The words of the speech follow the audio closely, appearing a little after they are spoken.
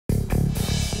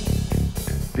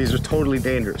These are totally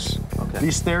dangerous. Okay.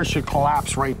 These stairs should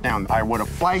collapse right down. I would have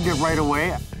flagged it right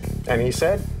away. And he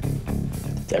said?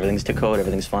 Everything's to code,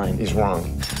 everything's fine. He's wrong.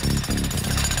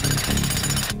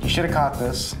 You should have caught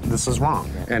this. This is wrong,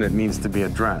 and it needs to be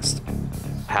addressed.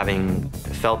 Having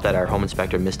felt that our home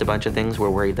inspector missed a bunch of things, we're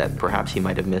worried that perhaps he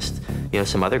might have missed,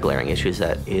 some other glaring issues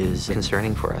that is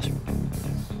concerning for us.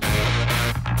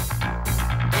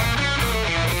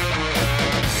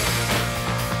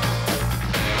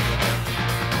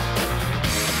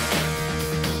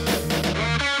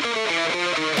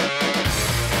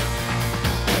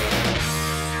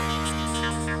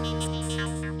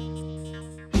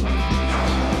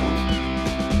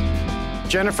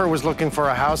 Jennifer was looking for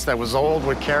a house that was old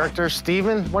with character.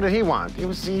 Steven, what did he want? He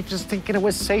was just thinking it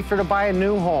was safer to buy a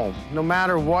new home. No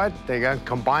matter what, they got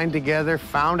combined together,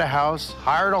 found a house,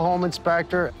 hired a home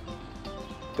inspector.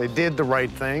 They did the right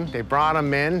thing. They brought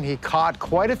him in. He caught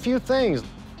quite a few things.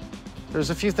 There's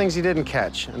a few things he didn't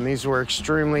catch, and these were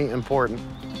extremely important.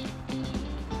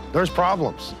 There's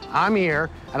problems. I'm here,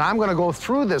 and I'm gonna go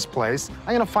through this place.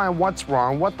 I'm gonna find what's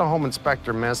wrong, what the home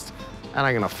inspector missed, and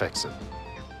I'm gonna fix it.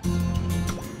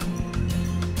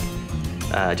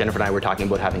 Jennifer and I were talking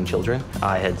about having children.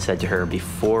 I had said to her,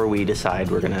 before we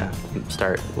decide we're gonna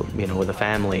start, with a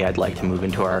family, I'd like to move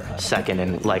into our second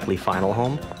and likely final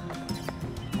home.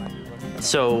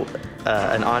 So,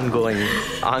 an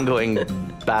ongoing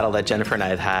battle that Jennifer and I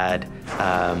have had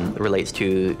relates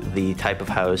to the type of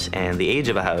house and the age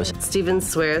of a house. Steven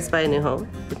swears by a new home.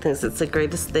 He thinks it's the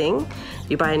greatest thing.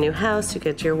 You buy a new house, you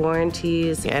get your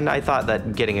warranties. And I thought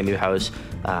that getting a new house,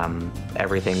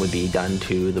 everything would be done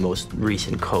to the most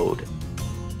recent code.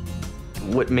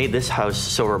 What made this house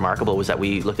so remarkable was that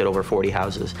we looked at over 40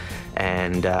 houses,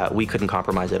 and we couldn't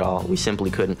compromise at all. We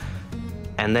simply couldn't.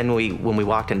 And then when we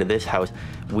walked into this house,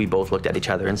 we both looked at each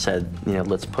other and said,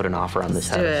 let's put an offer on this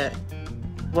house. Let's do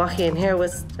it. Walking in here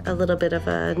was a little bit of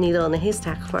a needle in a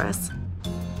haystack for us.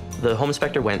 The home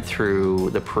inspector went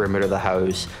through the perimeter of the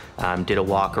house, did a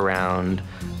walk around.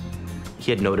 He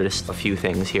had noticed a few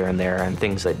things here and there, and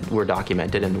things that were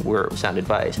documented and were sound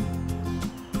advice.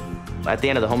 At the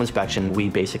end of the home inspection, we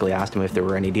basically asked him if there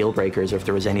were any deal breakers or if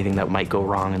there was anything that might go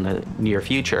wrong in the near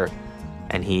future.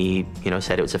 And he,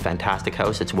 said it was a fantastic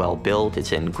house, it's well built,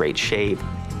 it's in great shape.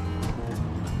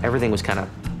 Everything was kind of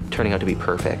turning out to be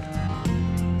perfect.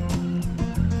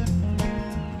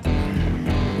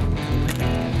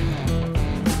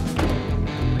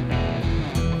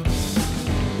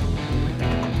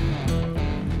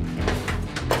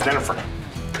 Jennifer.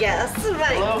 Yes,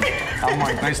 Mike. Hello. I'm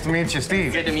Mike. Nice to meet you,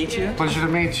 Steve. Good to meet you. Pleasure to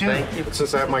meet you. Thank you.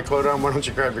 Since I have my coat on, why don't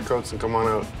you grab your coats and come on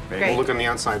out? Great. We'll look on the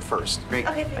outside first. Great.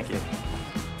 Okay, Thank you.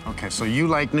 Okay, so you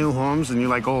like new homes and you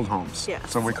like old homes. Yes.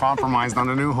 So we compromised on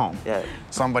a new home. Yeah.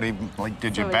 Somebody,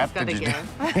 did you bet? Somebody's Did you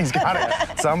gotta He's got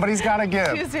to. Somebody's got to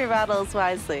give. Choose your battles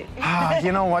wisely.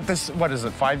 You know what? What is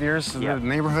it? 5 years in Yeah. the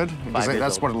neighborhood? 5 years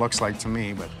That's old. what it looks like to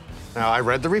me. But now I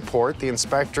read the report. The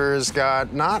inspector's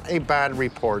got not a bad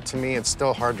report. To me, it's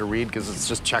still hard to read because it's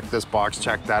just check this box,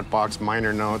 check that box,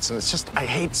 minor notes, and it's just I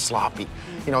hate sloppy.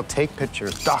 Take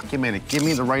pictures, document it, give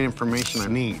me the right information I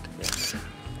need. Yeah.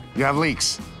 You have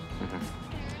leaks.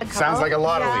 Sounds like a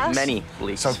lot of leaks. Many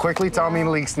leaks. So quickly tell me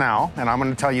leaks now, and I'm going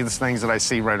to tell you the things that I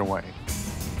see right away.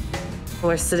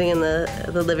 We're sitting in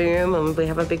the living room and we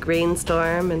have a big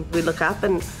rainstorm and we look up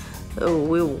and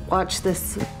we watch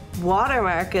this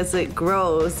watermark as it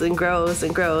grows and grows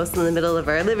and grows in the middle of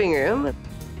our living room,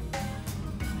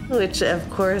 which of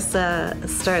course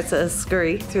starts a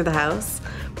scurry through the house.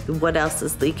 What else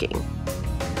is leaking?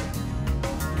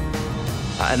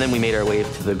 And then we made our way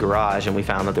to the garage and we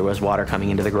found that there was water coming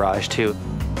into the garage too.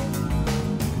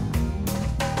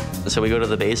 So we go to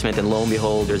the basement and lo and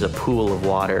behold, there's a pool of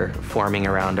water forming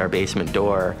around our basement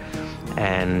door.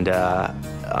 And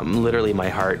literally my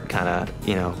heart kind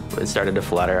of, it started to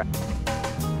flutter.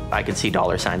 I could see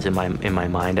dollar signs in my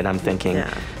mind and I'm thinking,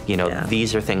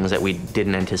 these are things that we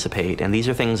didn't anticipate and these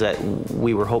are things that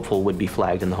we were hopeful would be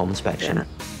flagged in the home inspection. Yeah.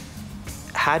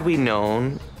 Had we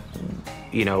known,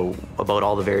 about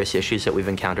all the various issues that we've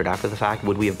encountered after the fact,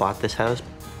 would we have bought this house?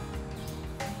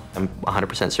 I'm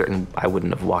 100% certain I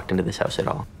wouldn't have walked into this house at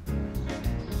all.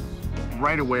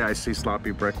 Right away, I see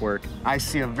sloppy brickwork. I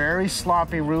see a very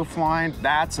sloppy roof line.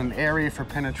 That's an area for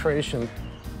penetration.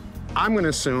 I'm going to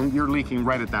assume you're leaking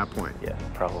right at that point. Yeah,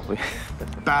 probably.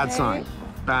 Bad sign.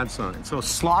 Bad sign. So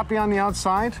sloppy on the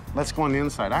outside. Let's go on the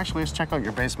inside. Actually, let's check out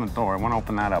your basement door. I want to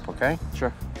open that up, okay?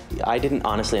 Sure. I didn't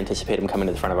honestly anticipate him coming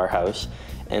to the front of our house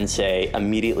and say,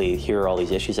 immediately, here are all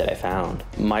these issues that I found.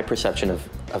 My perception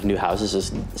of new houses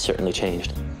has certainly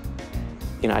changed.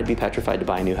 I'd be petrified to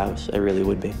buy a new house. I really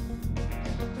would be.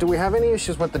 Do we have any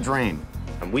issues with the drain?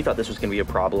 And we thought this was going to be a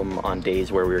problem on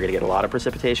days where we were going to get a lot of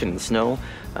precipitation and snow,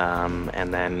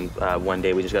 and then one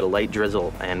day we just got a light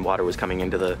drizzle and water was coming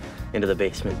into the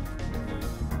basement.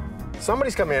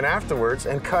 Somebody's come in afterwards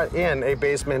and cut in a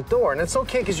basement door, and it's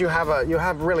okay because you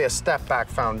have really a step back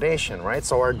foundation, right?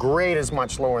 So our grade is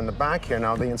much lower in the back here.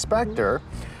 Now the inspector,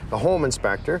 the home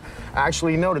inspector,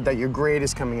 actually noted that your grade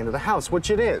is coming into the house, which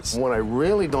it is. What I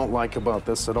really don't like about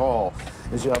this at all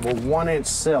is you have a 1-inch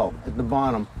sill at the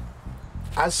bottom.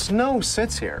 As snow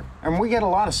sits here, and we get a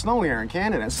lot of snow here in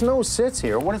Canada, snow sits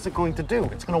here, what is it going to do?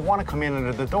 It's going to want to come in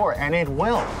under the door, and it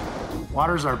will.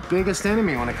 Water's our biggest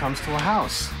enemy when it comes to a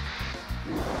house.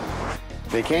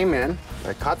 They came in,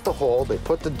 they cut the hole, they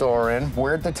put the door in.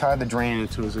 Where'd they tie the drain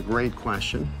into is a great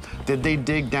question. Did they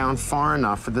dig down far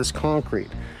enough for this concrete?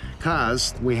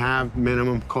 Because we have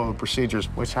minimum code procedures,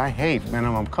 which I hate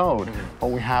minimum code, but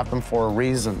we have them for a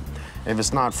reason. If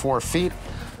it's not 4 feet,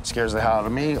 it scares the hell out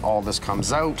of me. All this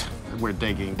comes out, we're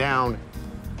digging down.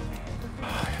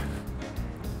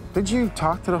 Did you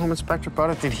talk to the home inspector about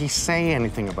it? Did he say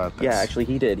anything about this? Yeah, actually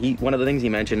he did. One of the things he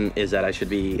mentioned is that I should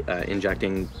be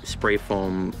injecting spray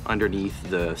foam underneath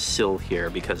the sill here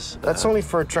because... That's only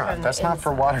for a draft, that's not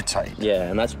for watertight.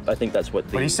 Yeah, and I think that's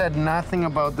what But he said nothing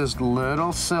about this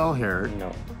little sill here.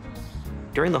 No.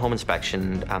 During the home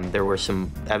inspection, there was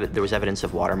evidence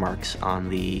of watermarks on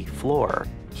the floor.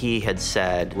 He had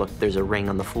said, look, there's a ring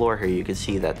on the floor here. You could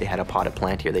see that they had a potted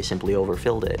plant here. They simply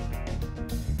overfilled it.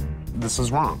 This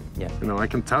is wrong. Yeah. You know, I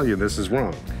can tell you this is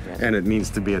wrong, yeah. And it needs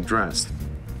to be addressed.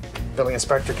 Building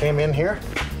inspector came in here.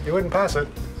 He wouldn't pass it.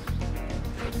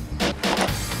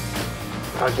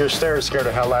 Your stairs scared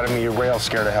the hell out of me. Your rail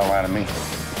scared the hell out of me.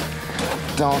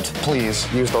 Don't,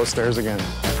 please, use those stairs again.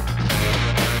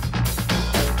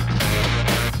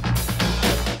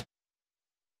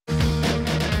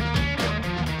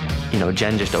 You know,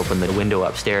 Jen just opened the window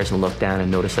upstairs and looked down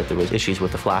and noticed that there was issues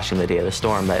with the flashing the day of the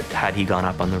storm that had he gone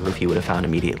up on the roof, he would have found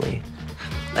immediately.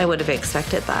 I would have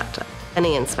expected that.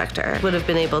 Any inspector would have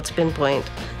been able to pinpoint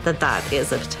that that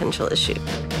is a potential issue.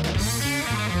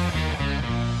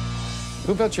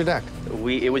 Who built your deck?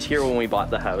 It was here when we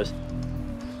bought the house.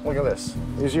 Look at this.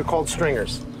 These are called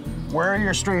stringers. Where are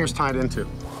your stringers tied into?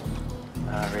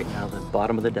 Right now, the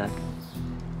bottom of the deck.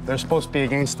 They're supposed to be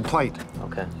against the plate.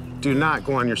 Okay. Do not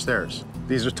go on your stairs.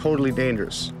 These are totally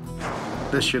dangerous.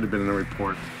 This should have been in the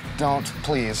report. Don't,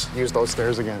 please, use those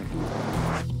stairs again.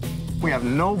 We have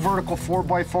no vertical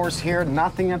 4x4s here,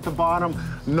 nothing at the bottom,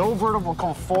 no vertical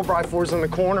 4x4s in the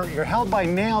corner. You're held by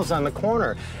nails on the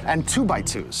corner and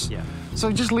 2x2s. Yeah.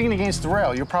 So just lean against the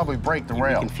rail. You'll probably break the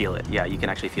rail. You can feel it. Yeah, you can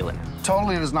actually feel it.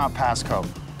 Totally does not pass code.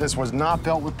 This was not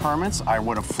built with permits. I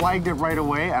would have flagged it right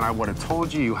away, and I would have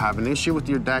told you have an issue with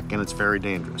your deck and it's very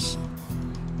dangerous.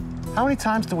 How many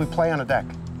times do we play on a deck?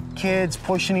 Kids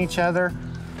pushing each other.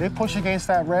 They push against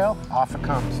that rail, off it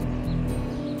comes.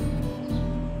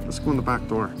 Let's go in the back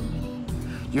door.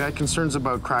 You had concerns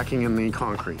about cracking in the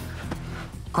concrete.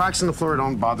 Cracks in the floor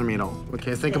don't bother me at all.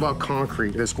 Okay, think about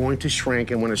concrete. It's going to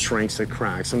shrink, and when it shrinks, it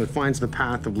cracks, and it finds the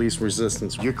path of least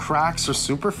resistance. Your cracks are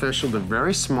superficial, they're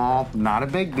very small, not a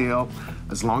big deal.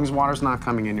 As long as water's not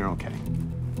coming in, you're okay.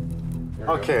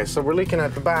 Okay, so we're leaking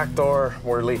at the back door.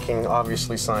 We're leaking,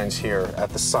 obviously, signs here at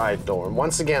the side door. And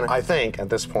once again, I think, at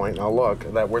this point, I'll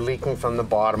look, that we're leaking from the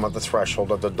bottom of the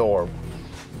threshold of the door.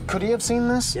 Could he have seen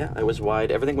this? Yeah, it was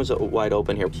wide. Everything was wide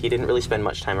open here. He didn't really spend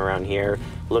much time around here.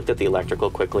 Looked at the electrical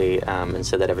quickly and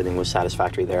said that everything was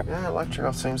satisfactory there. Yeah,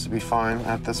 electrical seems to be fine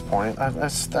at this point.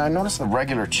 I noticed the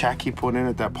regular check he put in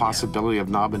at that possibility of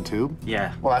knob and tube.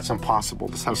 Yeah. Well, that's impossible.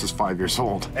 This house is 5 years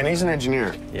old. And he's an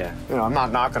engineer. Yeah. You know, I'm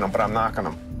not knocking him, but I'm knocking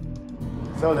him.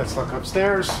 So let's look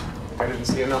upstairs. I didn't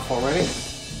see enough already.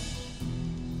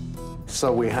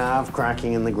 So we have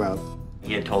cracking in the grout.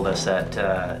 He had told us that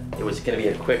it was going to be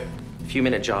a quick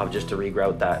few-minute job just to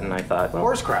regrout that, and I thought, well...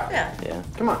 Horse crap. Yeah.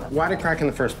 Come on, why did it crack in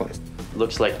the first place?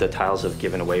 Looks like the tiles have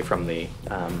given away from the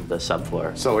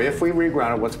subfloor. So if we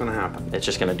regrout it, what's going to happen? It's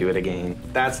just going to do it again.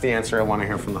 That's the answer I want to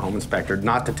hear from the home inspector,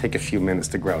 not to take a few minutes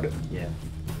to grout it. Yeah.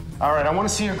 All right, I want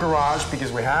to see your garage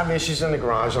because we have issues in the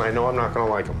garage, and I know I'm not going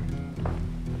to like them.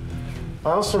 I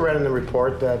also read in the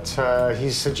report that he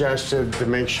suggested to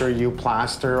make sure you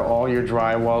plaster all your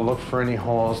drywall, look for any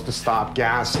holes to stop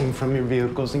gassing from your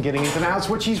vehicles and getting into the house,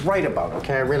 which he's right about,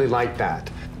 okay? I really like that.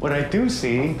 What I do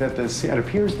see that it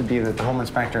appears to be that the home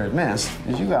inspector had missed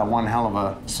is you got one hell of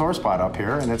a sore spot up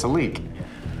here, and it's a leak.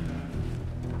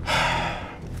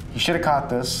 You should have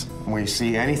caught this. When you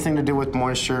see anything to do with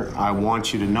moisture, I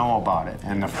want you to know about it.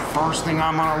 And the first thing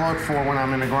I'm gonna look for when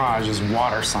I'm in the garage is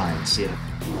water signs. Yeah.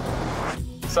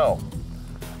 So,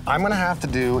 I'm gonna have to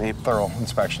do a thorough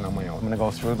inspection on my own. I'm gonna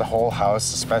go through the whole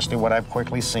house, especially what I've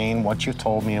quickly seen, what you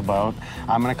told me about.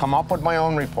 I'm gonna come up with my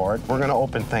own report. We're gonna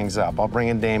open things up. I'll bring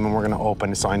in Damon, we're gonna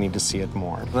open it, so I need to see it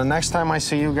more. The next time I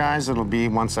see you guys, it'll be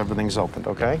once everything's opened,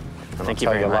 okay? And Thank you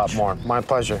very much. I'll tell you a lot more. My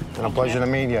pleasure, and a pleasure to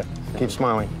meet you. Keep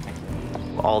smiling.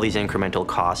 All these incremental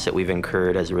costs that we've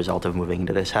incurred as a result of moving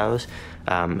into this house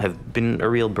have been a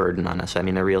real burden on us. I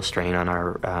mean, a real strain on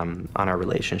our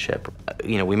relationship.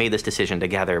 You know, we made this decision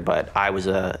together, but I was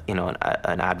an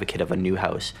advocate of a new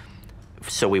house,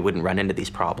 so we wouldn't run into these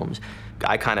problems.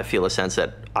 I kind of feel a sense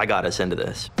that I got us into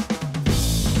this.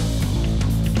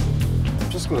 I'm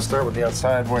just gonna start with the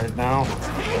outside right now.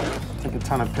 Take a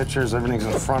ton of pictures. Everything's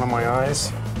in front of my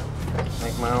eyes.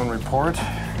 Make my own report.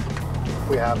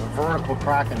 We have a vertical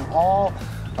crack in all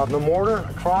of the mortar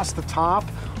across the top,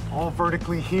 all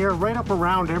vertically here, right up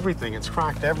around everything. It's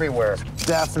cracked everywhere.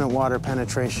 Definite water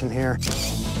penetration here.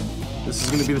 This is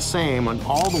going to be the same on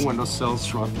all the windowsills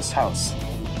throughout this house.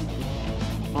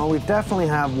 Well, we definitely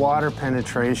have water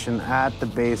penetration at the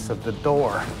base of the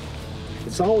door.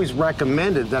 It's always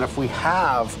recommended that if we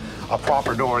have a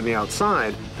proper door on the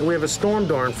outside, then we have a storm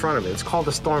door in front of it. It's called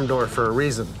a storm door for a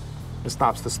reason. It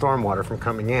stops the storm water from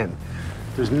coming in.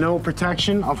 There's no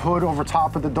protection of hood over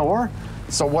top of the door.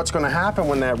 So what's going to happen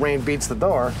when that rain beats the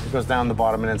door? It goes down the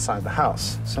bottom and inside the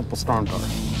house. Simple storm door.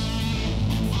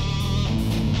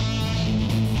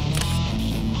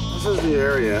 This is the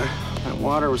area that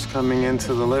water was coming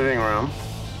into the living room.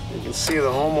 You can see the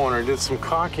homeowner did some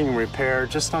caulking repair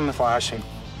just on the flashing.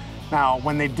 Now,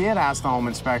 when they did ask the home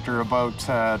inspector about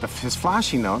his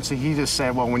flashing notes, he just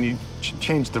said, well, when you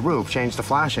change the roof, change the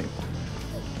flashing.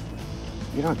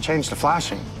 You don't change the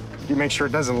flashing. You make sure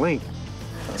it doesn't leak.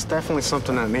 It's definitely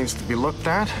something that needs to be looked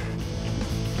at.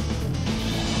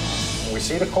 We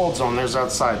see the cold zone, there's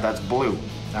outside, that's blue.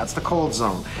 That's the cold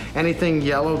zone. Anything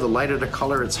yellow, the lighter the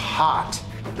color, it's hot.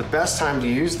 The best time to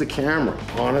use the camera,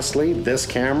 honestly, this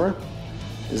camera,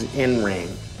 is in rain,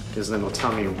 because then it'll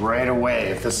tell me right away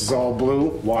if this is all blue,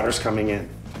 water's coming in.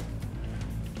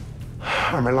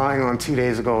 I'm relying on 2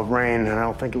 days ago of rain, and I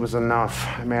don't think it was enough.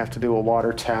 I may have to do a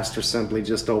water test or simply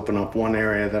just open up one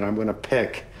area that I'm gonna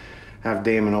pick, have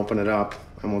Damon open it up,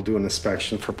 and we'll do an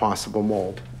inspection for possible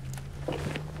mold.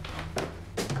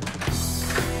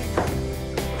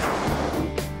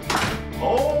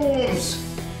 Holmes!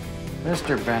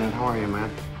 Mr. Bennett, how are you,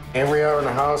 man? Every hour in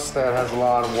the house that has a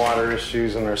lot of water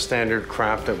issues and our standard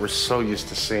crap that we're so used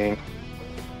to seeing.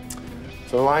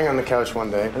 So they're lying on the couch one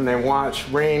day, and they watch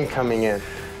rain coming in.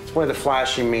 It's where the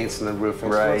flashing meets and the roofing.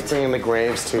 Right. So let's bring in the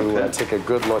Graves to take a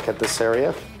good look at this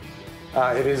area.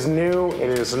 It is new.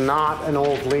 It is not an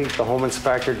old leak. The home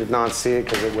inspector did not see it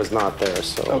because it was not there.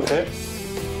 So. Okay.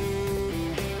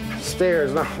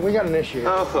 Stairs. No, we got an issue here.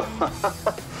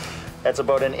 Oh. That's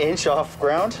about an inch off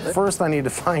ground. First, I need to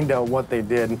find out what they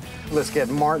did. Let's get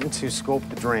Martin to scope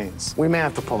the drains. We may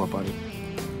have to pull it, buddy.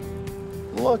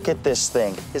 Look at this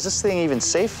thing. Is this thing even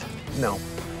safe? No.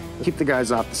 Keep the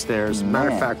guys off the stairs. Matter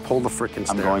of fact, pull the frickin'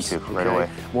 stairs. I'm going to, right away.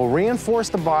 We'll reinforce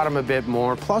the bottom a bit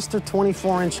more, plus they're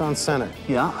 24-inch on center.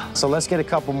 Yeah. So let's get a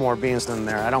couple more beams in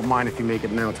there. I don't mind if you make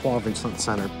it now 12-inch on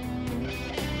center.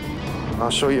 I'll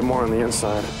show you more on the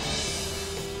inside.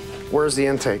 Where's the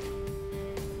intake?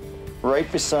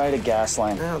 Right beside a gas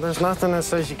line. No, there's nothing that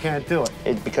says you can't do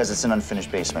it. Because it's an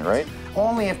unfinished basement, right?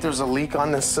 Only if there's a leak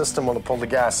on this system will it pull the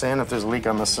gas in. If there's a leak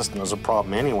on the system, there's a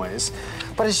problem anyways.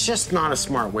 But it's just not a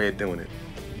smart way of doing it.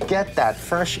 Get that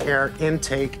fresh air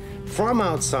intake from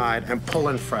outside and pull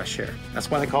in fresh air. That's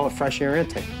why they call it fresh air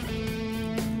intake.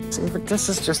 See, but this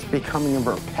is just becoming a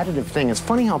repetitive thing. It's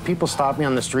funny how people stop me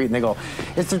on the street and they go,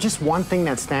 is there just one thing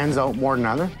that stands out more than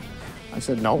another? I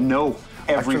said, no. No.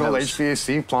 Every Electrical, house.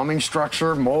 HVAC, plumbing,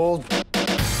 structure, mold.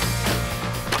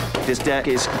 This deck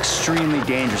is extremely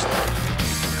dangerous.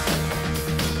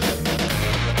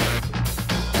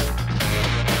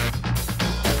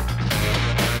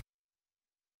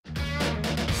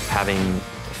 Having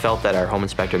felt that our home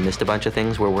inspector missed a bunch of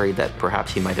things, we're worried that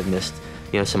perhaps he might have missed,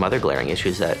 some other glaring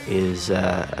issues that is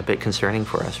a bit concerning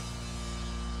for us.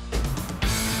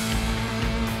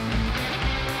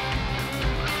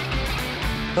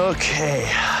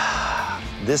 Okay.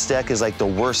 This deck is like the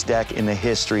worst deck in the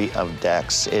history of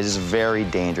decks. It is very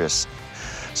dangerous.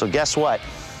 So guess what?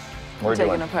 We're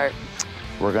taking apart.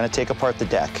 We're gonna take apart the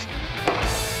deck.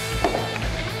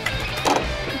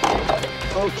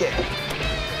 Okay.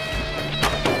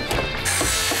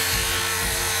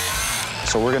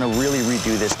 So we're gonna really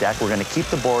redo this deck. We're gonna keep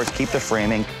the boards, keep the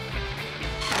framing.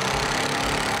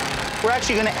 we're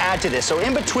actually gonna add to this. So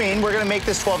in between, we're gonna make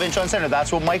this 12-inch on center.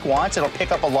 That's what Mike wants. It'll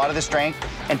pick up a lot of the strength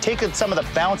and take some of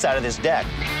the bounce out of this deck.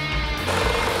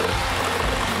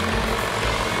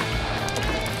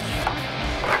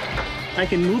 I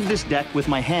can move this deck with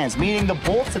my hands, meaning the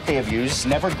bolts that they have used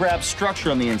never grab structure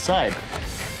on the inside.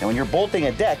 And when you're bolting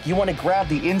a deck, you want to grab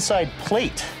the inside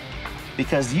plate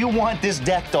because you want this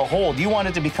deck to hold. You want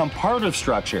it to become part of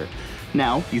structure.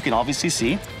 Now, you can obviously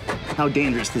see how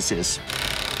dangerous this is.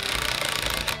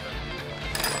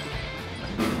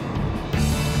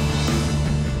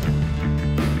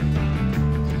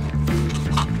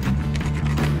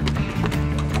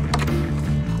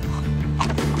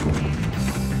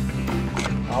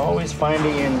 Always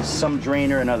finding in some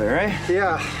drain or another, right?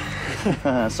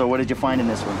 Yeah. So what did you find in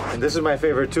this one? And this is my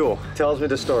favorite tool. Tells me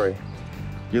the story.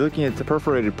 You're looking at the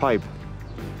perforated pipe,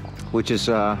 which is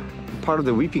part of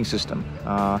the weeping system.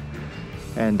 What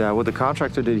the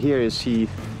contractor did here is he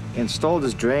installed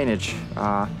this drainage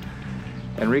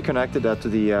and reconnected that to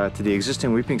the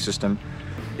existing weeping system.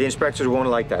 The inspectors won't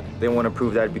like that. They won't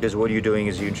approve that because what you're doing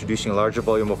is you're introducing a larger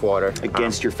volume of water.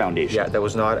 Against your foundation. Yeah, that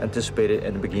was not anticipated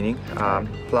at the beginning.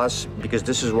 Plus, because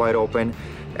this is wide open,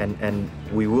 and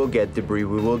we will get debris,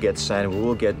 we will get sand, we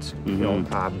will get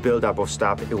buildup of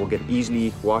stuff. It will get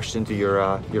easily washed into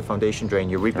your foundation drain,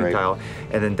 your weeping tile,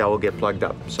 and then that will get plugged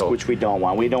up. So, which we don't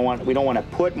want. We don't want to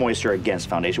put moisture against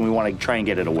foundation. We want to try and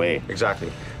get it away.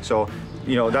 Exactly. So,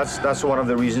 that's one of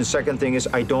the reasons. Second thing is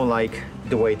I don't like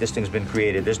the way this thing's been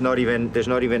created. There's not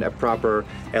even a proper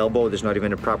elbow. There's not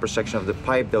even a proper section of the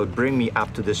pipe that would bring me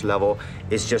up to this level.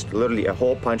 It's just literally a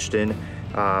hole punched in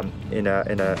a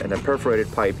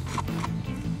perforated pipe.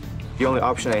 The only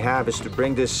option I have is to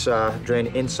bring this drain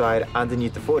inside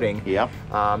underneath the footing. Yep.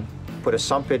 Put a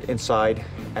sump pit inside,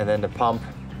 and then the pump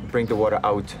bring the water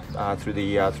out through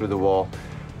the wall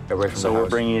away from the house. So we're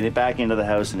bringing it back into the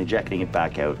house and ejecting it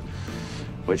back out,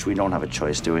 which we don't have a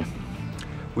choice, do we?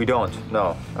 We don't,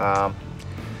 no.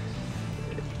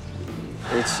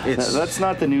 That's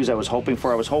not the news I was hoping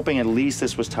for. I was hoping at least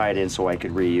this was tied in so I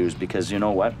could reuse, because you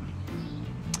know what?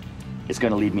 It's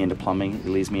going to lead me into plumbing. It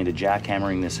leads me into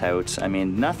jackhammering this house. I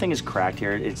mean, nothing is cracked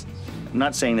here. I'm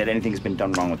not saying that anything's been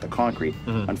done wrong with the concrete.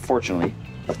 Unfortunately,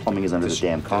 the plumbing is under the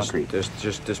damn concrete. There's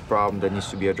just this problem that needs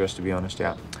to be addressed, to be honest,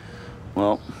 yeah.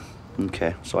 Well,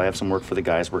 okay. So I have some work for the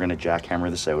guys. We're going to jackhammer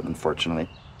this out, unfortunately.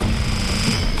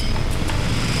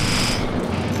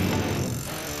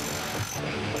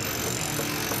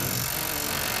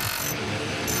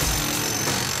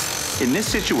 In this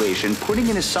situation, putting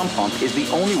in a sump pump is the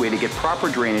only way to get proper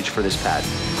drainage for this pad.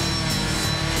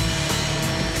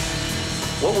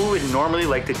 What we would normally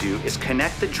like to do is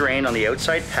connect the drain on the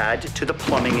outside pad to the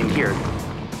plumbing in here.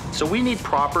 So we need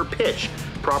proper pitch,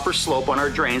 proper slope on our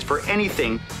drains for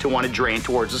anything to want to drain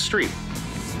towards the street.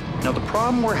 Now the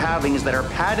problem we're having is that our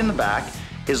pad in the back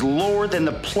is lower than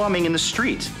the plumbing in the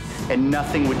street, and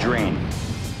nothing would drain.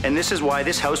 And this is why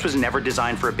this house was never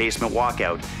designed for a basement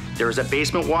walkout. There is a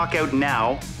basement walkout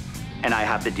now, and I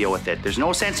have to deal with it. There's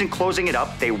no sense in closing it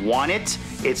up. They want it,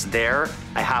 it's there.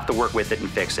 I have to work with it and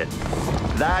fix it.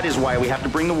 That is why we have to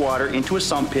bring the water into a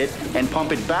sump pit and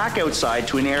pump it back outside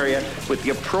to an area with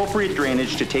the appropriate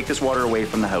drainage to take this water away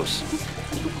from the house.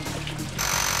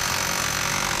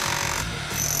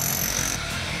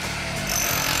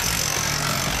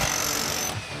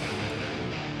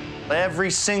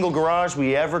 Every single garage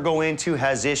we ever go into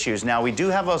has issues. Now, we do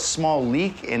have a small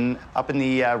leak up in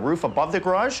the roof above the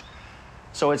garage,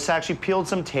 so it's actually peeled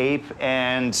some tape,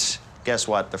 and guess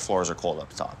what? The floors are cold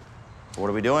up top. So what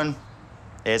are we doing?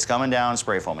 It's coming down,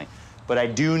 spray foaming. But I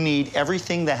do need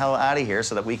everything the hell out of here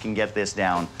so that we can get this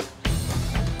down.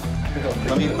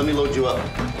 Let me load you up.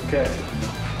 Okay.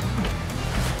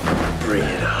 Bring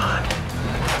it on.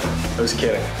 I was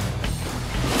kidding.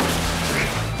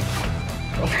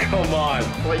 Oh, come on.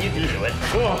 Well, you can do it.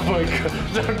 Oh my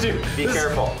God. Don't do Be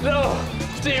careful. No,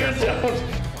 Steven, don't.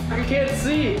 I can't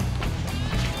see.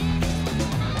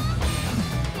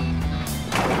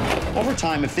 Over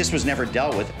time, if this was never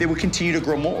dealt with, it would continue to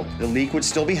grow mold. The leak would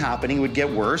still be happening, it would get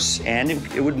worse, and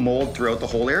it would mold throughout the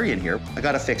whole area in here. I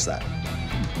gotta fix that.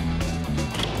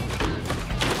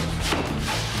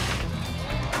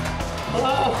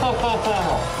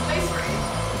 Oh.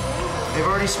 They've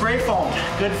already spray foamed.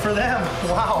 Good for them.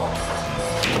 Wow.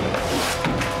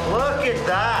 Look at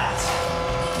that.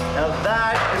 Now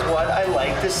that is what I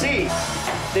like to see.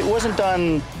 It wasn't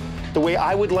done the way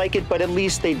I would like it, but at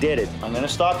least they did it. I'm gonna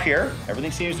stop here.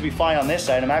 Everything seems to be fine on this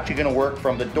side. I'm actually gonna work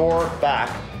from the door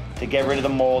back to get rid of the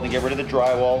mold and get rid of the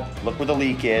drywall, look where the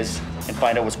leak is, and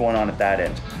find out what's going on at that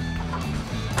end.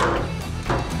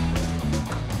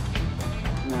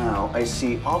 Now, I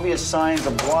see obvious signs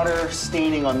of water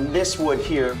staining on this wood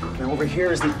here. And over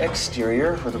here is the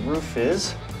exterior where the roof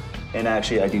is. And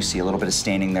actually, I do see a little bit of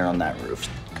staining there on that roof.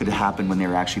 Could have happened when they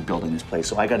were actually building this place.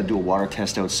 So I got to do a water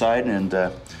test outside, and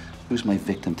who's my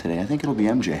victim today? I think it'll be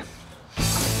MJ.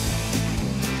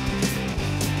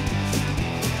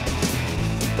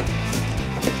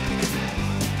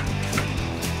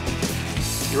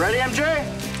 You ready, MJ?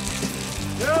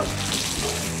 Yep.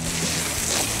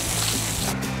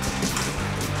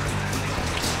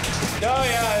 Oh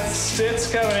yeah,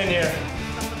 it's coming in here.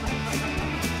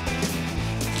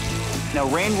 Now,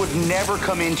 rain would never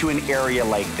come into an area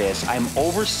like this. I'm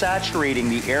oversaturating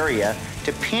the area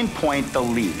to pinpoint the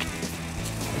leak.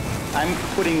 I'm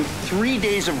putting 3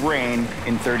 days of rain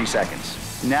in 30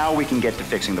 seconds. Now we can get to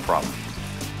fixing the problem.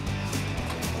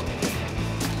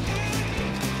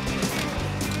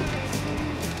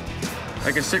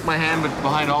 I can stick my hand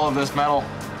behind all of this metal.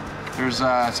 There's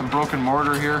some broken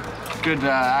mortar here. Good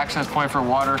access point for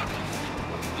water.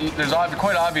 There's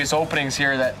quite obvious openings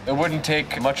here that it wouldn't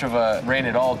take much of a rain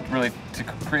at all really to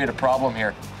create a problem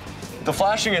here. The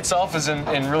flashing itself is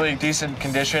in really decent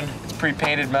condition. It's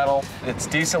pre-painted metal. It's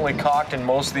decently caulked in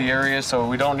most of the areas, so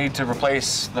we don't need to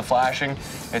replace the flashing.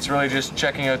 It's really just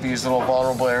checking out these little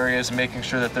vulnerable areas and making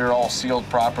sure that they're all sealed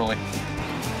properly.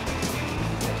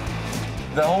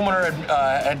 The homeowner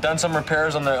had done some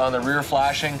repairs on the rear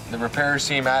flashing. The repairs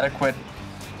seem adequate.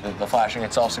 The flashing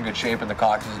itself's in good shape, and the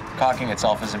caulking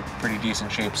itself is in pretty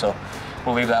decent shape, so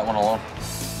we'll leave that one alone.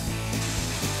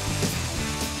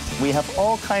 We have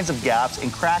all kinds of gaps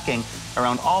and cracking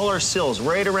around all our sills,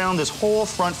 right around this whole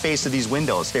front face of these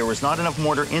windows. There was not enough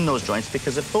mortar in those joints,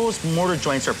 because if those mortar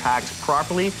joints are packed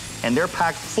properly and they're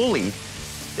packed fully,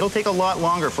 it'll take a lot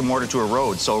longer for mortar to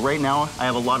erode. So right now, I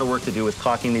have a lot of work to do with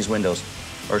caulking these windows.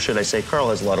 Or should I say, Carl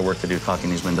has a lot of work to do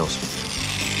caulking these windows.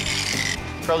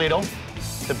 Carlito,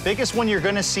 the biggest one you're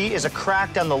gonna see is a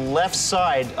crack down the left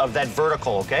side of that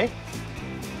vertical, okay?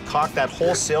 Caulk that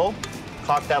whole sill,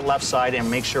 caulk that left side, and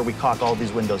make sure we caulk all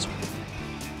these windows.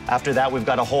 After that, we've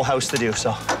got a whole house to do,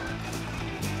 so.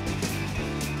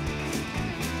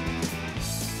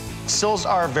 Sills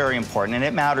are very important, and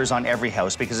it matters on every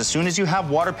house, because as soon as you have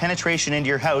water penetration into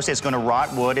your house, it's gonna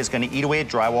rot wood, it's gonna eat away at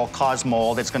drywall, cause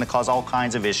mold, it's gonna cause all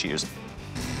kinds of issues.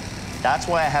 That's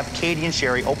why I have Katie and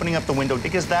Sherry opening up the window,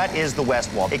 because that is the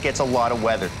west wall. It gets a lot of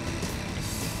weather.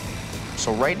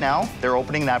 So right now, they're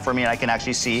opening that for me, and I can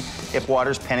actually see if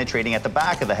water's penetrating at the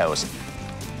back of the house.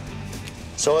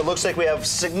 So it looks like we have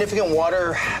significant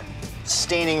water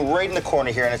staining right in the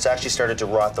corner here, and it's actually started to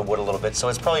rot the wood a little bit. So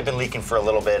it's probably been leaking for a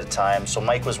little bit of time. So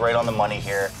Mike was right on the money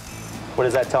here. What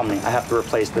does that tell me? I have to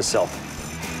replace this sill.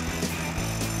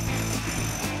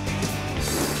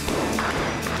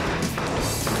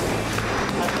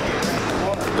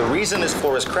 The reason this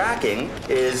floor is cracking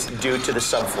is due to the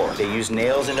subfloor. They use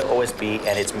nails into OSB,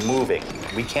 and it's moving.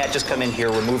 We can't just come in here,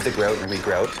 remove the grout, and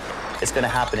regrout. It's gonna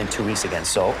happen in 2 weeks again.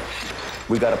 So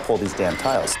we gotta pull these damn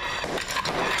tiles.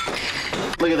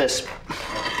 Look at this.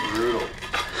 Brutal.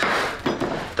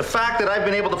 The fact that I've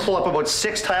been able to pull up about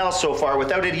 6 tiles so far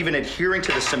without it even adhering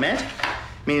to the cement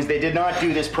means they did not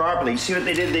do this properly. You see what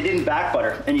they did? They didn't back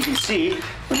butter. And you can see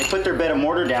when they put their bed of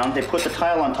mortar down, they put the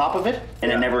tile on top of it,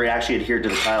 and it never actually adhered to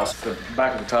the tiles. The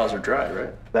back of the tiles are dry,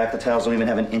 right? Back of the tiles don't even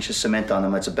have an inch of cement on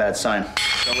them. That's a bad sign.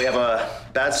 So we have a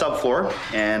bad subfloor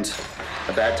and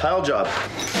a bad tile job,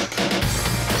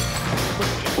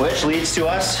 which leads to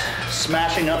us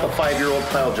smashing up a 5-year-old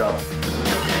tile job.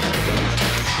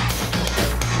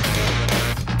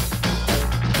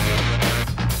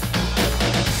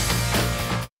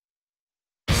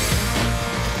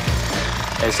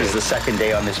 This is the second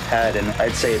day on this pad, and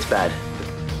I'd say it's bad.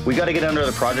 We got to get under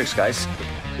the projects, guys.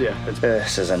 Yeah.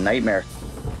 This is a nightmare.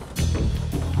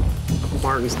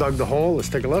 Martin's dug the hole. Let's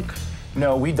take a look.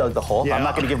 No, we dug the hole. Yeah. I'm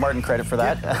not going to give Martin credit for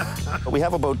that. We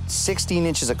have about 16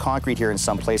 inches of concrete here in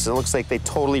some places. It looks like they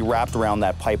totally wrapped around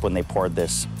that pipe when they poured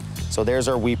this. So there's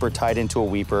our weeper tied into a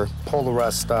weeper. Pull the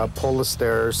rest up, pull the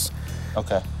stairs.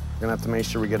 Okay. We're gonna have to make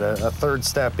sure we get a third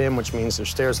step in, which means the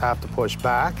stairs have to push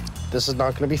back. This is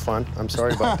not gonna be fun. I'm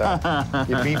sorry about that.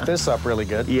 You beefed this up really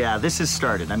good. Yeah, this has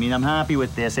started. I mean, I'm happy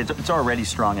with this. It's already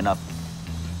strong enough.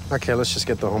 Okay, let's just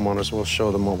get the homeowners. We'll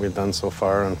show them what we've done so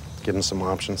far and give them some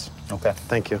options. Okay.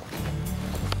 Thank you.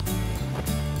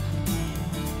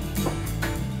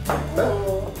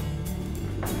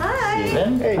 Hi.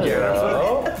 Steven? Hey, Jared.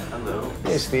 Hello.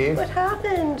 Hey, Steve. What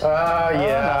happened?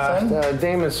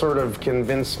 Damon sort of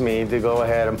convinced me to go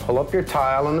ahead and pull up your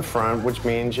tile in the front, which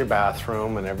means your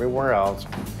bathroom and everywhere else.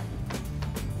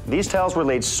 These tiles were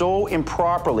laid so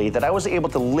improperly that I was able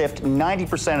to lift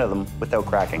 90% of them without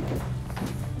cracking.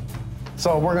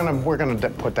 So we're gonna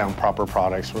put down proper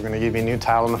products. We're gonna give you a new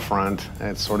tile in the front.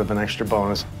 It's sort of an extra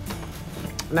bonus.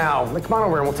 Now, come on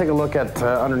over and we'll take a look at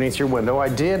underneath your window. I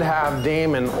did have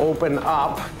Damon open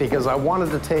up because I wanted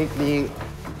to take the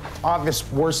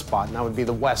obvious worst spot, and that would be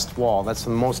the west wall. That's the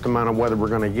most amount of weather we're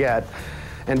gonna get.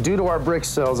 And due to our brick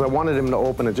sills, I wanted him to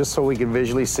open it just so we could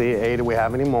visually see, A, do we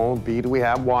have any mold? B, do we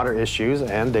have water issues?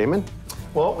 And Damon?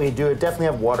 Well, we do definitely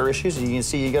have water issues. You can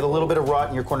see you got a little bit of rot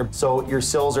in your corner. So your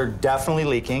sills are definitely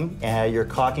leaking. You're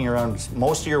caulking around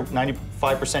most of your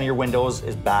 95% of your windows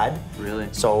is bad. Really?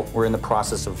 So we're in the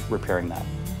process of repairing that.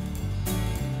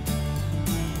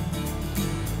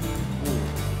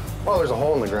 Well, there's a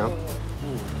hole in the ground.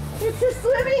 It's a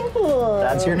swimming pool.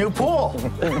 That's your new pool.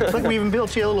 Look, we even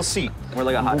built you a little seat. We're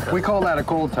like a hot tub. We call that a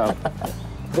cold tub.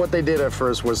 What they did at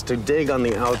first was to dig on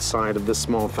the outside of this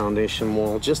small foundation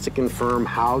wall just to confirm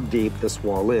how deep this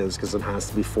wall is, because it has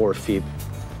to be 4 feet.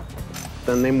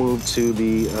 Then they moved to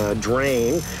the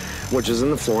drain, which is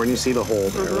in the floor, and you see the hole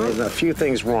there. Right? A few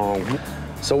things wrong.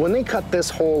 So when they cut this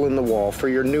hole in the wall for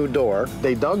your new door,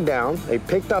 they dug down, they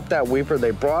picked up that weeper, they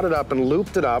brought it up and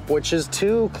looped it up, which is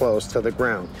too close to the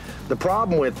ground. The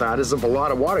problem with that is if a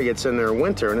lot of water gets in there in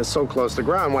winter and it's so close to the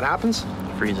ground, what happens?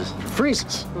 Freezes.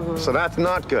 Freezes. So that's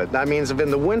not good. That means if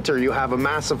in the winter you have a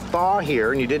massive thaw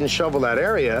here and you didn't shovel that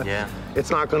area,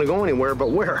 it's not going to go anywhere but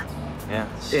where? Yeah.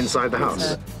 Inside the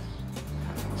house.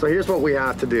 So here's what we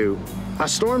have to do. A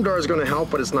storm door is going to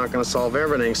help, but it's not going to solve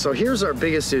everything. So here's our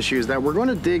biggest issue is that we're going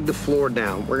to dig the floor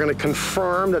down. We're going to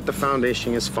confirm that the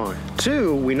foundation is fine.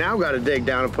 2, we now got to dig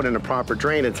down and put in a proper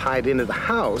drain and tie it into the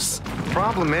house. The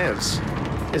problem is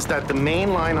that the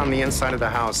main line on the inside of the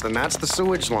house, and that's the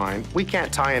sewage line, we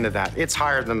can't tie into that. It's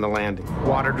higher than the landing.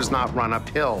 Water does not run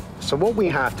uphill. So what we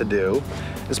have to do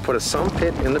is put a sump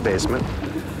pit in the basement,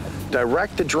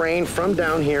 direct the drain from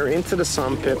down here into the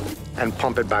sump pit, and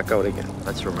pump it back out again.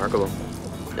 That's remarkable.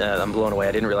 I'm blown away.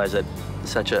 I didn't realize that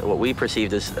what we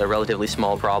perceived as a relatively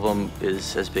small problem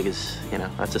is as big as,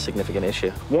 that's a significant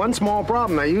issue. One small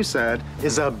problem that you said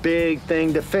is a big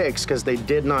thing to fix because they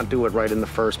did not do it right in the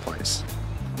first place.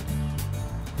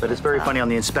 But it's very funny on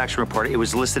the inspection report, it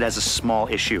was listed as a small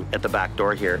issue at the back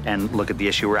door here. And look at the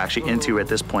issue we're actually into at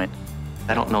this point.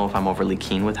 I don't know if I'm overly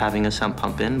keen with having a sump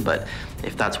pump in, but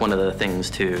if that's one of the things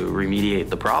to remediate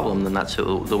the problem, then that's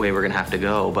the way we're gonna have to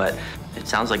go. But it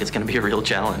sounds like it's gonna be a real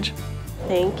challenge.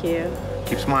 Thank you.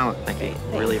 Keep smiling. Thank you.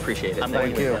 Really appreciate it.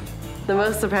 Thank you. The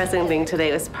most surprising thing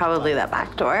today was probably that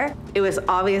back door. It was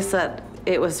obvious that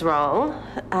it was wrong,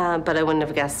 but I wouldn't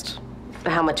have guessed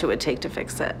how much it would take to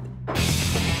fix it.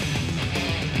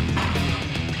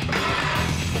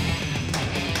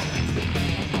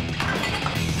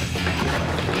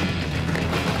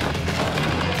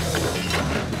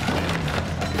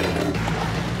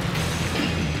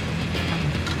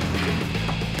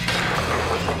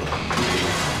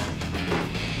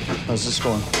 How's this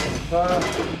going?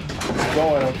 It's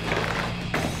going.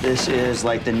 This is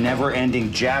like the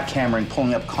never-ending jackhammering,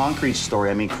 pulling up concrete story.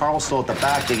 I mean, Carl's still at the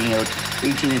back digging out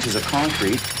 18 inches of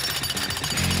concrete.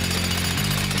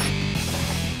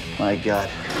 My God.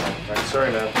 Right,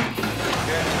 sorry, man.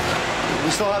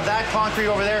 We still have that concrete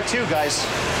over there too, guys.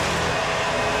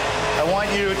 I want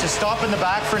you to stop in the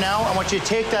back for now. I want you to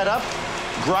take that up,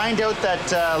 grind out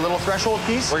that little threshold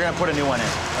piece. We're gonna put a new one in.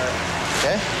 All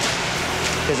right. Okay?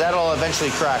 Because that'll eventually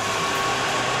crack.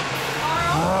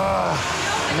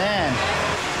 Man,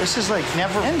 this is like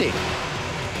never ending.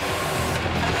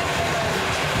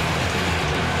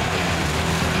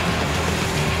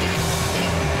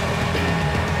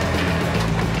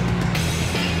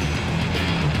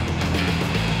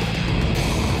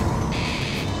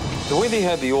 The way they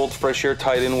had the old fresh air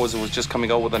tied in was it was just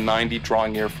coming out with a 90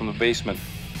 drawing air from the basement.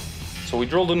 So we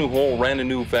drilled a new hole, ran a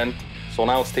new vent, so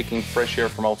now it's taking fresh air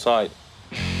from outside.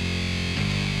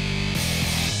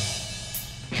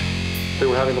 They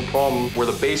were having a problem where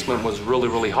the basement was really,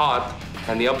 really hot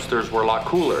and the upstairs were a lot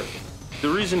cooler. The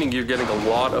reasoning you're getting a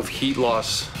lot of heat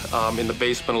loss in the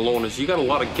basement alone is you got a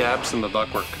lot of gaps in the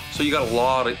ductwork. So you got a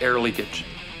lot of air leakage.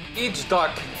 Each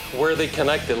duct, where they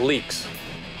connect, it leaks.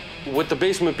 With the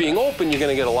basement being open, you're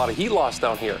gonna get a lot of heat loss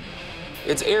down here.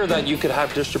 It's air that you could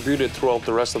have distributed throughout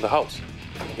the rest of the house.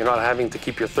 You're not having to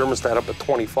keep your thermostat up at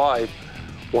 25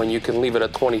 when you can leave it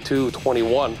at 22,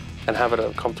 21 and have it at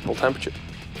a comfortable temperature.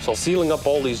 So sealing up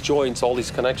all these joints, all these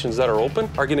connections that are open,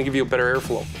 are gonna give you a better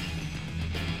airflow.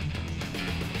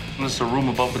 This is a room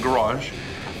above the garage.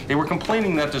 They were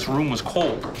complaining that this room was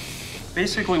cold.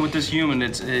 Basically with this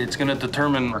unit, it's gonna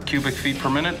determine our cubic feet per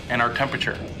minute and our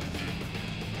temperature.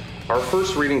 Our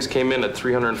first readings came in at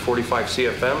 345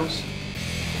 CFMs.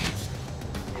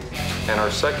 and our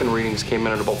second readings came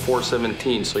in at about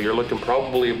 417. So you're looking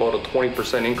probably about a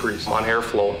 20% increase on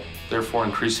airflow, therefore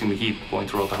increasing the heat going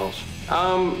throughout the house.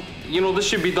 You know, this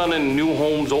should be done in new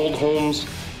homes, old homes.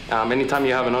 Anytime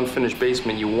you have an unfinished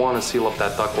basement, you want to seal up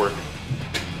that ductwork.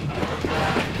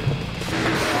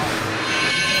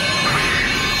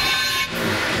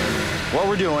 What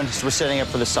we're doing is we're setting up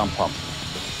for the sump pump.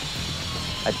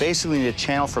 I basically need a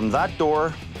channel from that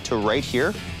door to right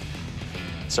here.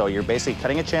 So you're basically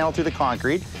cutting a channel through the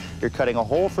concrete, you're cutting a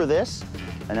hole for this,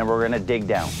 and then we're gonna dig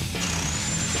down.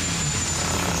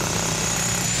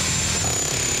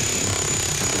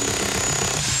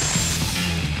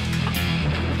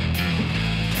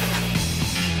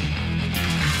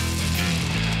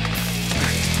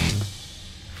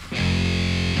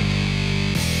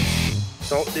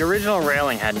 So the original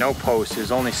railing had no posts, it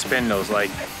was only spindles, like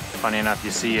funny enough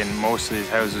you see in most of these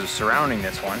houses surrounding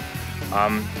this one.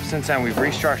 Since then we've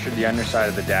restructured the underside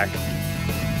of the deck.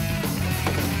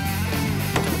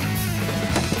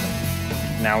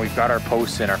 Now we've got our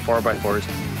posts in, our 4x4s.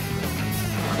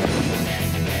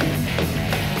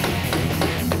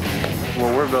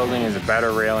 What we're building is a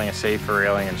better railing, a safer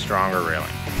railing, and stronger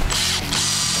railing.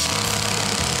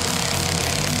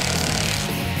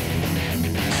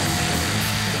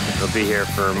 They'll be here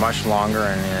for much longer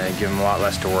and give them a lot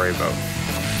less to worry about.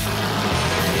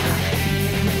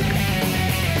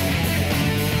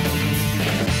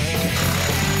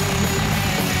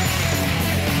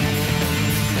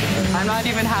 I'm not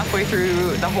even halfway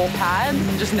through the whole pad,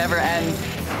 it just never ends.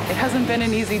 It hasn't been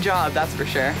an easy job, that's for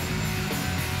sure.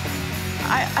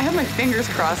 I have my fingers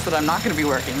crossed that I'm not going to be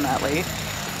working that late.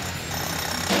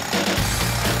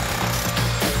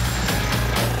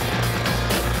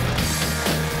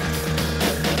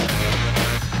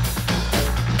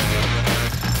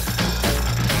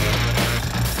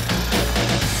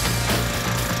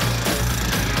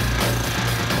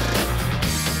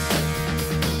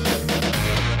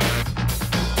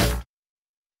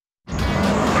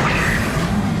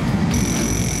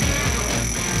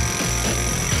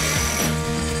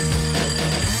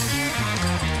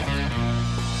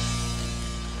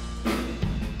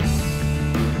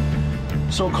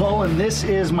 So Colin, this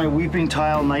is my weeping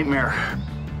tile nightmare.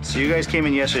 So you guys came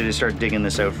in yesterday to start digging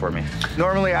this out for me.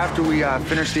 Normally after we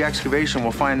finish the excavation,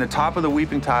 we'll find the top of the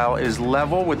weeping tile is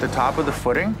level with the top of the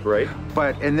footing. Right.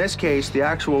 But in this case, the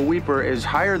actual weeper is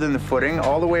higher than the footing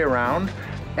all the way around,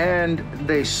 and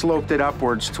they sloped it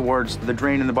upwards towards the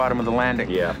drain in the bottom of the landing.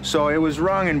 Yeah. So it was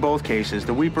wrong in both cases.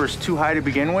 The weeper's too high to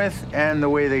begin with, and the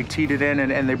way they teed it in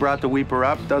and they brought the weeper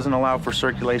up doesn't allow for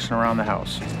circulation around the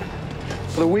house.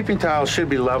 The weeping tile should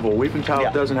be level. Weeping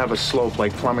tile doesn't have a slope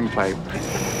like plumbing pipe.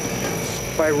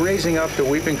 By raising up the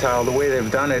weeping tile the way they've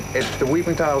done it, the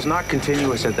weeping tile is not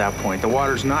continuous at that point. The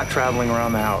water's not traveling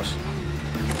around the house.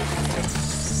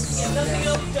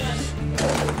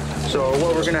 So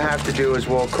what we're gonna have to do is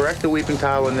we'll correct the weeping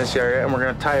tile in this area and we're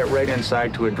gonna tie it right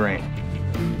inside to a drain.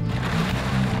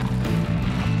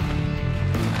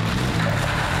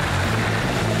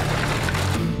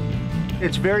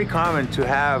 It's very common to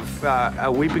have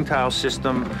a weeping tile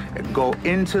system go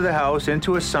into the house,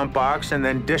 into a sump box, and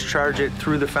then discharge it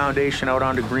through the foundation out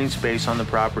onto green space on the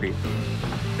property.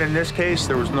 In this case,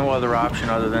 there was no other option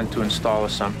other than to install a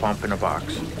sump pump in a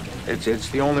box.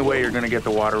 It's the only way you're going to get the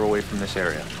water away from this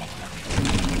area.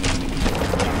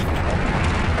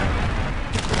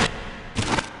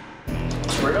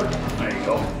 Squared up. There you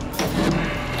go.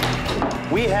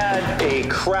 We had a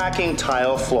cracking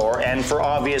tile floor, and for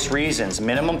obvious reasons.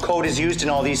 Minimum code is used in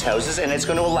all these houses, and it's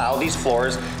going to allow these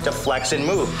floors to flex and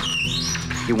move.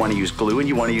 You want to use glue and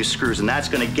you want to use screws, and that's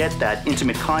going to get that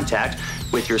intimate contact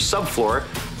with your subfloor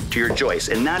to your joist,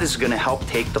 and that is going to help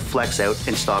take the flex out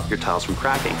and stop your tiles from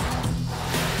cracking.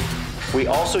 We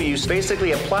also use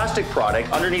basically a plastic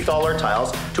product underneath all our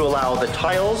tiles to allow the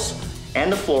tiles and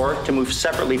the floor to move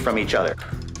separately from each other,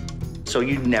 so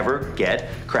you never get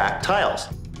cracked tiles.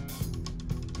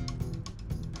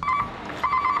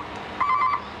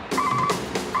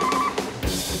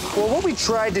 Well, what we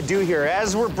tried to do here,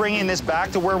 as we're bringing this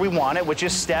back to where we want it, which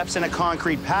is steps and a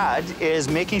concrete pad, is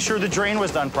making sure the drain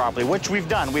was done properly, which we've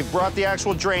done. We've brought the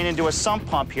actual drain into a sump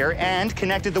pump here and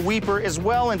connected the weeper as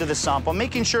well into the sump pump,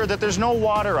 making sure that there's no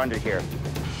water under here,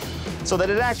 so that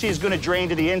it actually is going to drain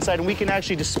to the inside and we can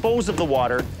actually dispose of the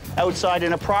water outside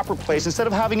in a proper place instead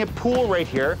of having it pool right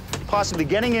here, possibly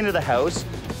getting into the house,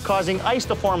 causing ice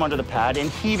to form under the pad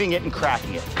and heaving it and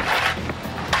cracking it.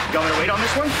 You want me to wait on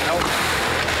this one? Nope.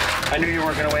 I knew you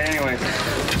weren't going to wait anyway.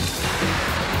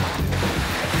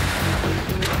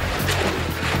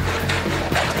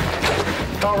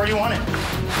 Oh, where do you want it?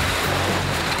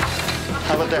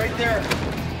 How about there? Right there.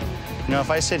 You know, if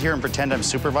I sit here and pretend I'm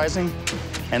supervising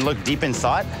and look deep in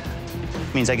thought,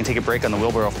 it means I can take a break on the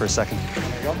wheelbarrow for a second.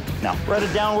 There you go. Now, we're at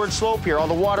a downward slope here. All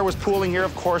the water was pooling here.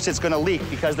 Of course, it's gonna leak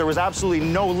because there was absolutely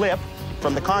no lip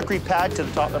from the concrete pad to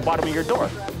the bottom of your door.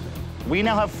 We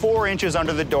now have 4 inches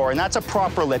under the door, and that's a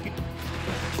proper lip.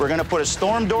 We're gonna put a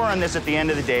storm door on this at the end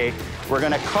of the day. We're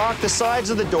gonna caulk the sides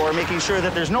of the door, making sure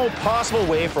that there's no possible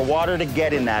way for water to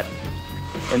get in that.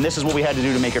 And this is what we had to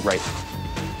do to make it right.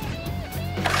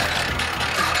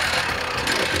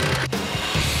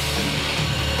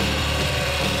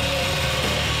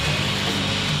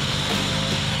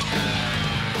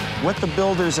 What the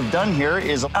builders have done here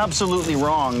is absolutely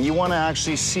wrong. You want to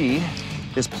actually see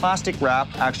this plastic wrap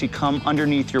actually come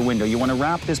underneath your window. You want to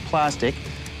wrap this plastic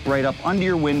right up under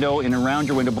your window and around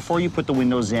your window before you put the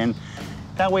windows in.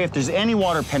 That way, if there's any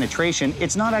water penetration,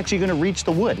 it's not actually going to reach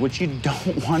the wood, which you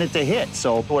don't want it to hit.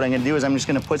 So what I'm going to do is I'm just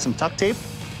going to put some tuck tape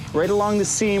right along the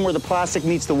seam where the plastic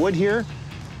meets the wood here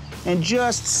and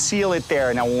just seal it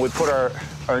there. Now, when we put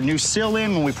our new sill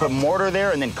in, when we put mortar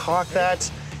there and then caulk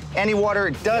that, any water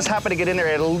it does happen to get in there,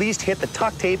 it'll at least hit the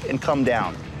tuck tape and come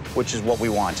down, which is what we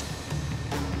want.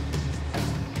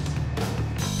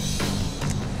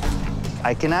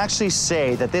 I can actually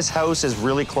say that this house is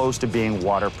really close to being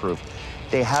waterproof.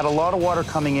 They had a lot of water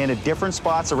coming in at different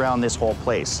spots around this whole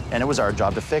place, and it was our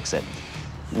job to fix it.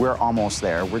 We're almost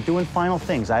there. We're doing final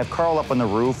things. I have Carl up on the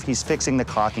roof. He's fixing the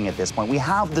caulking at this point. We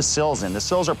have the sills in. The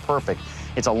sills are perfect.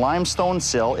 It's a limestone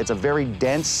sill. It's a very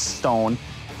dense stone,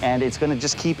 and it's gonna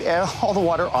just keep all the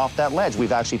water off that ledge.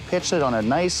 We've actually pitched it on a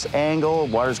nice angle.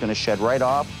 Water's gonna shed right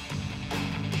off.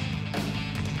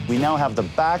 We now have the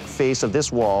back face of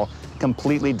this wall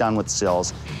completely done with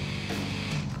sills.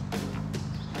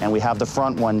 And we have the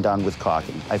front one done with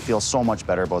caulking. I feel so much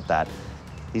better about that.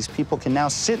 These people can now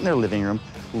sit in their living room,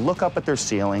 look up at their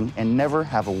ceiling, and never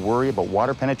have a worry about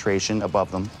water penetration above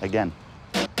them again.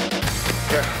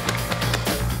 Here.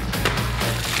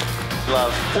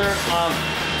 Love. Sure.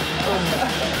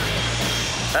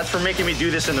 That's for making me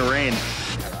do this in the rain.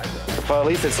 Well, at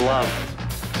least it's love.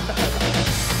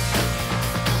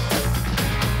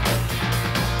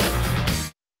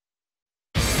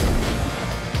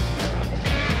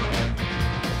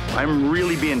 I'm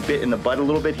really being bit in the butt a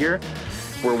little bit here.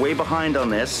 We're way behind on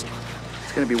this.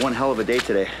 It's gonna be one hell of a day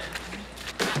today.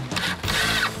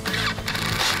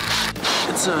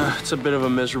 It's a bit of a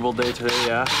miserable day today,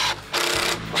 yeah.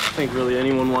 I think really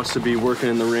anyone wants to be working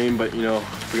in the rain, but you know,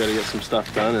 we gotta get some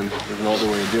stuff done and there's no other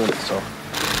way of doing it, so.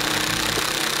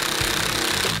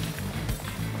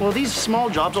 Well, these small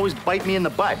jobs always bite me in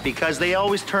the butt because they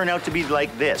always turn out to be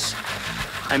like this.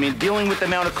 I mean, dealing with the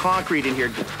amount of concrete in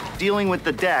here, dealing with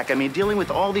the deck, I mean, dealing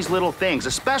with all these little things,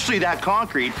 especially that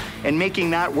concrete, and making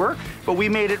that work. But we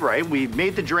made it right. We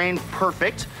made the drain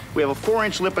perfect. We have a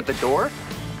 4-inch lip at the door.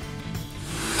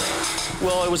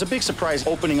 Well, it was a big surprise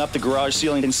opening up the garage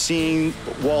ceiling and seeing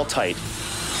wall tight.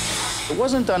 It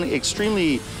wasn't done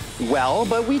extremely well,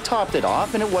 but we topped it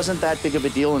off, and it wasn't that big of a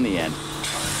deal in the end.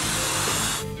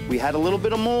 We had a little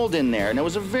bit of mold in there, and it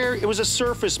was a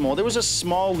surface mold. There was a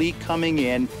small leak coming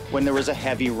in when there was a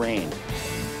heavy rain.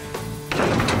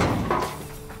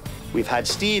 We've had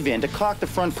Steve in to caulk the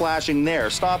front flashing there,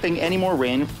 stopping any more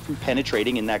rain from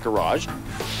penetrating in that garage.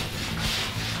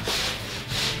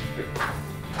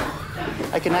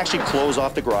 I can actually close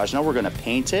off the garage. Now we're gonna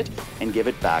paint it and give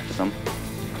it back to them.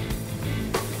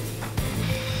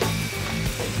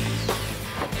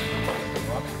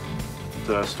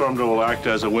 The storm door will act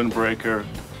as a windbreaker,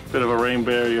 bit of a rain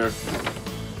barrier.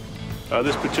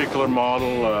 This particular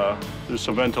model, there's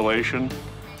some ventilation,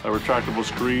 a retractable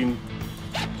screen.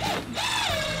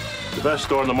 The best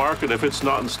door in the market, if it's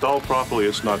not installed properly,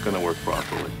 it's not going to work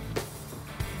properly.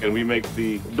 And we make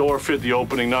the door fit the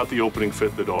opening, not the opening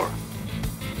fit the door.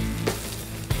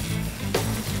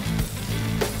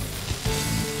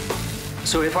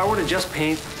 So if I were to just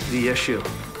paint the issue,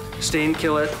 stain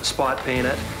kill it, spot paint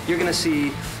it, you're gonna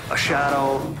see a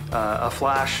shadow, a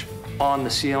flash on the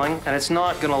ceiling, and it's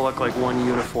not gonna look like one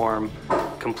uniform,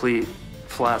 complete,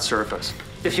 flat surface.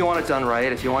 If you want it done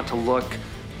right, if you want it to look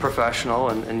professional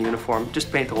and uniform,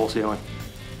 just paint the whole ceiling.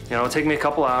 You know, it'll take me a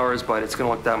couple hours, but it's gonna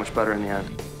look that much better in the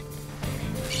end.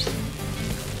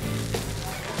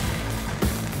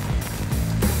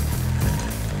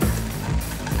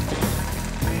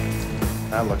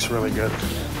 That looks really good.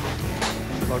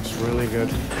 Looks really good.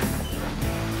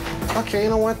 Okay, you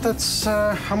know what? That's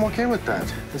I'm okay with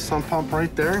that. The sump pump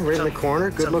right there, right in the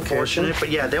corner. Good location. But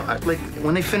yeah, like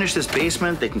when they finish this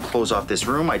basement, they can close off this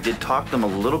room. I did talk to them a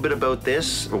little bit about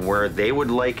this, where they would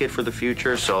like it for the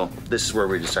future. So this is where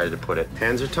we decided to put it.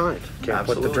 Hands are tied. Can't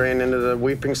put the drain into the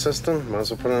weeping system. Might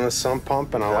as well put it on a sump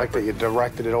pump. And I like that you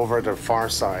directed it over to the far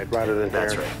side rather than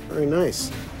That's here. right. Very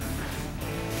nice.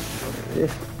 You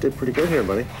did pretty good here,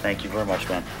 buddy. Thank you very much,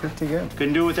 man. Pretty good.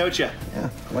 Couldn't do it without you. Yeah,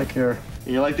 I like your...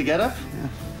 You like the getup? Yeah.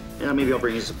 Yeah, maybe I'll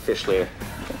bring you some fish later.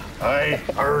 Aye,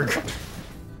 arg.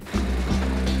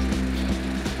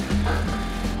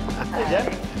 Hey,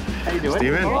 Deb. How you doing?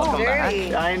 Steven. Welcome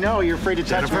back. I know, you're afraid to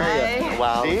touch me.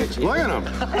 Wow. See? Look at him.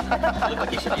 Look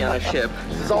like you should be on a ship.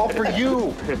 This is all for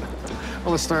you.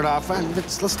 Well, let's start off.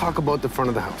 Let's talk about the front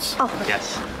of the house.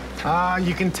 Yes.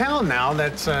 You can tell now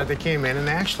that they came in and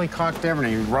they actually caulked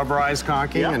everything, rubberized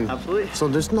caulking. Yeah, and absolutely. So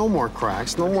there's no more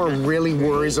cracks, no more really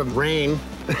worries of rain.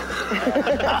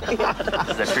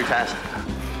 That's true test.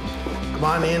 Come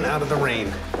on in out of the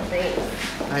rain. Thanks.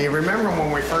 Now, you remember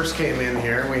when we first came in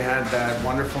here, we had that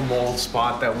wonderful mold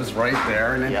spot that was right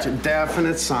there, and it's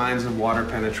definite signs of water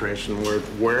penetration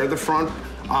where the front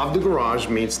of the garage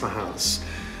meets the house.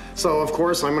 So, of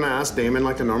course, I'm gonna ask Damon,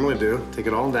 like I normally do, take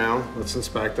it all down, let's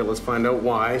inspect it, let's find out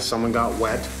why someone got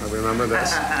wet. I remember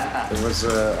this. It was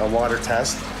a water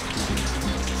test.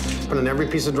 And every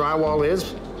piece of drywall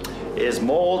Is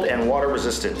mold and water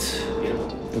resistant.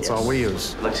 That's all we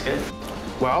use. Looks good.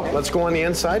 Well, let's go on the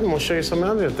inside and we'll show you some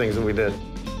other things that we did.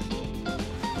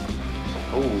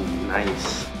 Oh,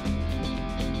 nice.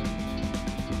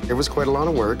 It was quite a lot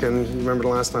of work, and you remember the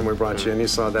last time we brought you in, you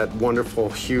saw that wonderful,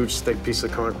 huge, thick piece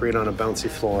of concrete on a bouncy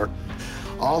floor.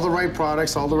 All the right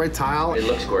products, all the right tile. It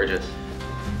looks gorgeous.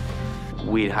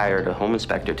 We'd hired a home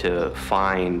inspector to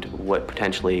find what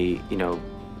potentially,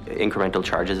 incremental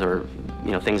charges or,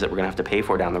 things that we're gonna have to pay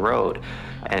for down the road.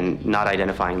 And not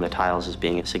identifying the tiles as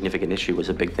being a significant issue was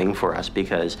a big thing for us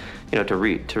because,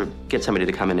 to get somebody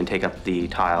to come in and take up the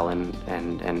tile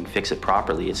and fix it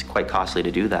properly, it's quite costly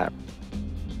to do that.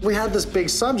 We had this big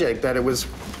subject that it was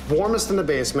warmest in the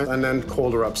basement and then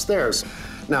colder upstairs.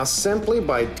 Now, simply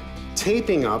by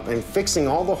taping up and fixing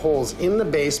all the holes in the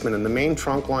basement and the main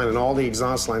trunk line and all the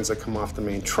exhaust lines that come off the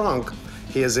main trunk,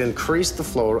 he has increased the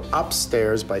flow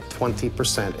upstairs by 20%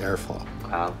 airflow.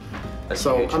 Wow. That's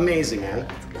so huge. amazing, man.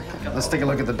 Let's take a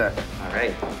look at the deck. All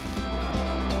right.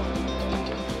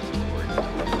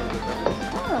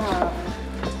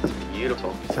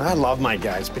 Beautiful. I love my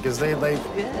guys because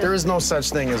there is no such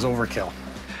thing as overkill.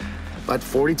 But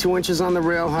 42 inches on the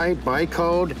rail height, by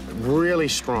code, really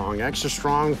strong, extra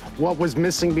strong. What was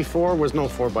missing before was no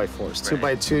 4x4s.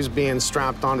 2x2s being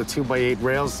strapped onto 2x8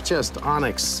 rails, just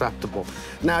unacceptable.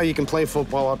 Now you can play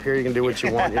football up here, you can do what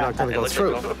you want, you're not gonna go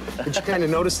through. Did you kind of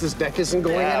notice this deck isn't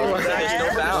going anywhere?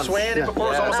 There's no bounds. Swaying it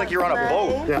before, it's almost like you're on a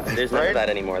boat. Yeah. There's none of that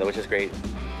anymore, which is great.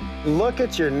 Look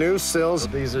at your new sills.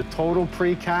 These are total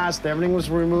precast. Everything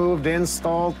was removed,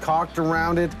 installed, caulked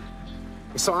around it.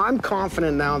 So I'm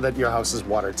confident now that your house is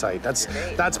watertight.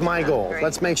 That's my goal.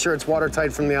 Let's make sure it's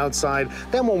watertight from the outside.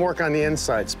 Then we'll work on the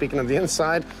inside. Speaking of the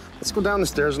inside, let's go down the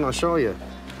stairs and I'll show you.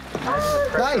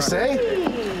 Nice, eh?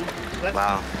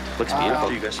 Wow, looks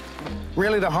beautiful.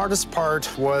 Really, the hardest part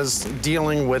was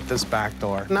dealing with this back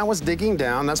door. And that was digging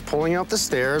down, that's pulling out the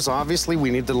stairs. Obviously, we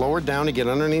need to lower down to get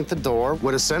underneath the door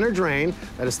with a center drain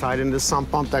that is tied into the sump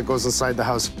pump that goes inside the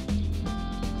house.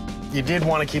 You did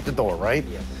want to keep the door, right?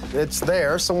 Yeah. It's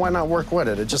there, so why not work with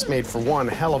it? It just made for one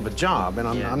hell of a job, and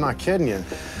I'm not kidding you.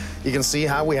 You can see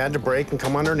how we had to break and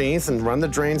come underneath and run the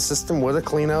drain system with a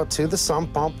clean out to the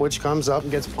sump pump, which comes up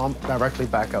and gets pumped directly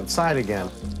back outside again.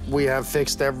 We have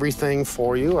fixed everything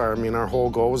for you. Our whole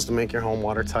goal was to make your home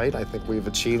watertight. I think we've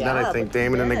achieved that. I think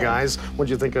Damon and the guys, what'd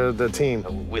you think of the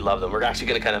team? We love them. We're actually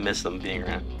gonna kind of miss them being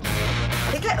around.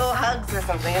 I think I owe hugs or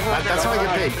something. That's how I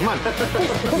get paid. Come on.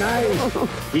 Nice.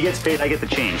 He gets paid, I get the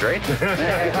change, right?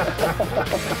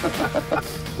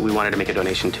 We wanted to make a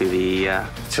donation to the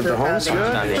Holmes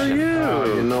Foundation.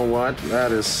 You know what?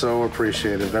 That is so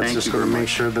appreciated. That's just going to make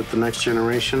sure that the next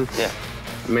generation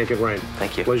make it right.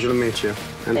 Thank you. Pleasure to meet you.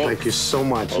 And thank you so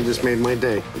much. You just made my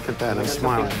day. Look at that. I'm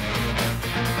smiling.